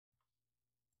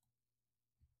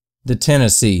The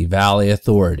Tennessee Valley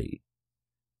Authority.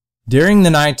 During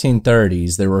the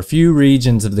 1930s, there were few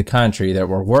regions of the country that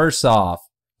were worse off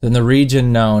than the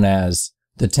region known as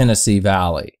the Tennessee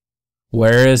Valley.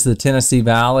 Where is the Tennessee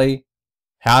Valley?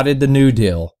 How did the New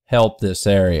Deal help this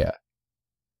area?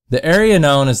 The area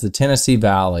known as the Tennessee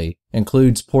Valley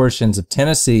includes portions of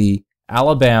Tennessee,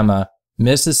 Alabama,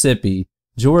 Mississippi,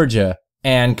 Georgia,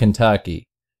 and Kentucky.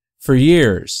 For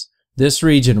years, this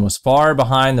region was far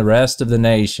behind the rest of the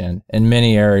nation in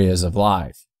many areas of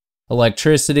life.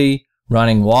 Electricity,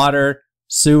 running water,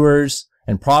 sewers,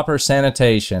 and proper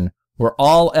sanitation were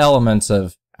all elements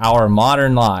of our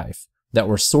modern life that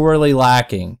were sorely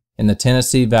lacking in the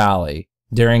Tennessee Valley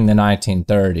during the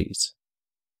 1930s.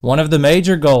 One of the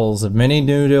major goals of many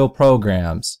New Deal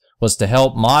programs was to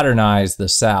help modernize the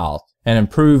South and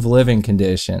improve living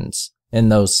conditions in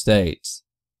those states.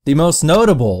 The most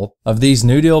notable of these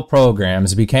New Deal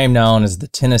programs became known as the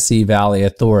Tennessee Valley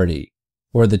Authority,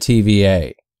 or the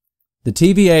TVA. The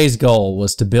TVA's goal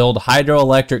was to build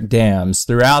hydroelectric dams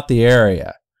throughout the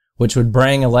area, which would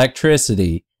bring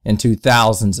electricity into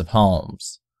thousands of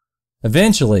homes.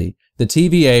 Eventually, the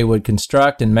TVA would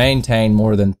construct and maintain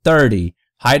more than 30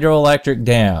 hydroelectric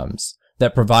dams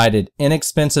that provided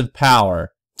inexpensive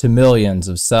power to millions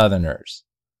of Southerners.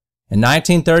 In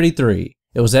 1933,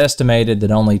 it was estimated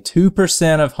that only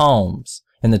 2% of homes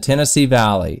in the Tennessee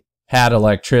Valley had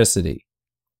electricity.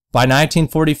 By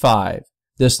 1945,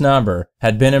 this number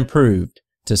had been improved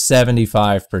to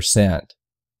 75%.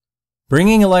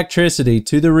 Bringing electricity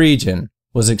to the region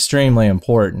was extremely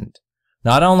important.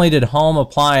 Not only did home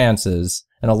appliances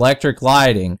and electric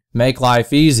lighting make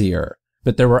life easier,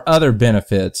 but there were other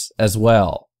benefits as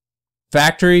well.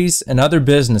 Factories and other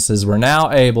businesses were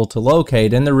now able to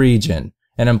locate in the region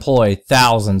and employ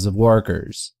thousands of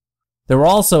workers. There were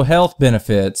also health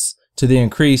benefits to the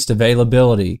increased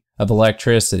availability of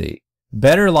electricity.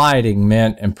 Better lighting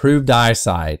meant improved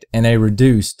eyesight and a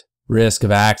reduced risk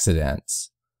of accidents.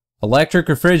 Electric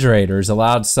refrigerators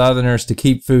allowed Southerners to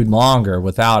keep food longer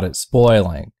without it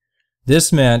spoiling.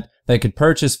 This meant they could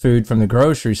purchase food from the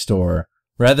grocery store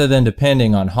rather than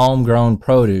depending on homegrown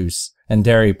produce and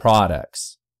dairy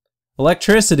products.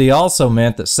 Electricity also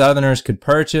meant that Southerners could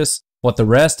purchase what the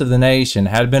rest of the nation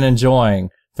had been enjoying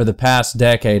for the past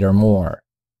decade or more: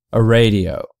 a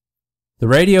radio. The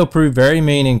radio proved very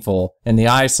meaningful in the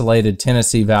isolated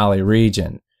Tennessee Valley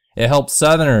region. It helped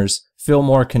Southerners feel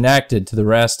more connected to the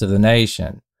rest of the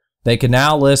nation. They could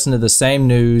now listen to the same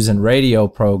news and radio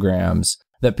programs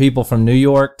that people from New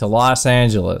York to Los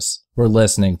Angeles were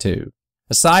listening to.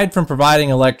 Aside from providing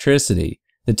electricity,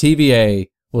 the TVA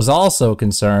was also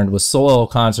concerned with soil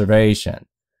conservation.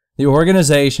 The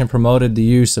organization promoted the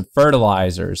use of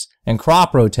fertilizers and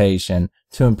crop rotation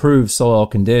to improve soil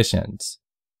conditions.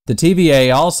 The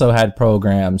TVA also had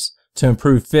programs to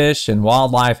improve fish and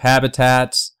wildlife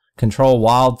habitats, control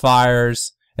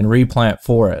wildfires, and replant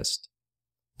forests.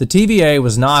 The TVA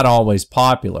was not always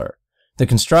popular. The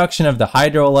construction of the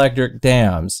hydroelectric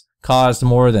dams caused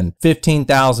more than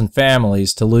 15,000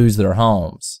 families to lose their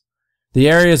homes. The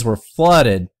areas were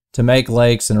flooded to make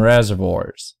lakes and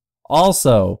reservoirs.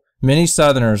 Also, many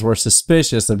Southerners were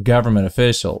suspicious of government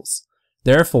officials.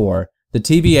 Therefore, the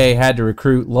TVA had to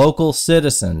recruit local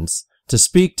citizens to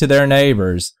speak to their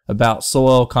neighbors about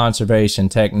soil conservation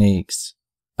techniques.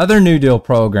 Other New Deal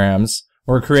programs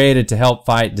were created to help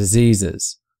fight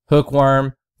diseases.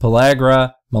 Hookworm,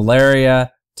 pellagra,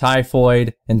 malaria,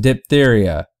 typhoid, and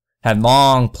diphtheria had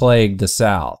long plagued the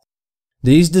South.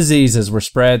 These diseases were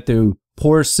spread through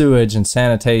poor sewage and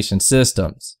sanitation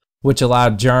systems, which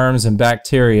allowed germs and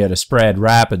bacteria to spread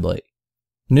rapidly.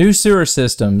 New sewer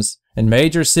systems in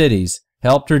major cities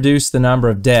helped reduce the number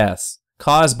of deaths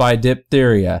caused by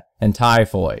diphtheria and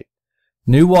typhoid.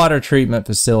 New water treatment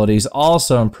facilities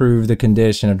also improved the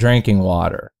condition of drinking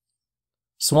water.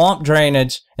 Swamp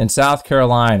drainage in South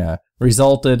Carolina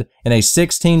resulted in a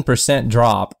 16%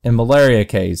 drop in malaria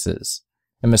cases,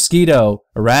 and mosquito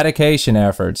eradication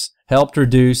efforts helped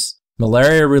reduce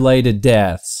malaria-related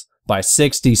deaths by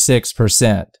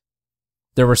 66%.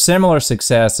 There were similar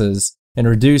successes in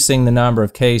reducing the number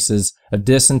of cases of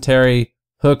dysentery,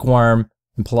 hookworm,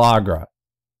 and pellagra.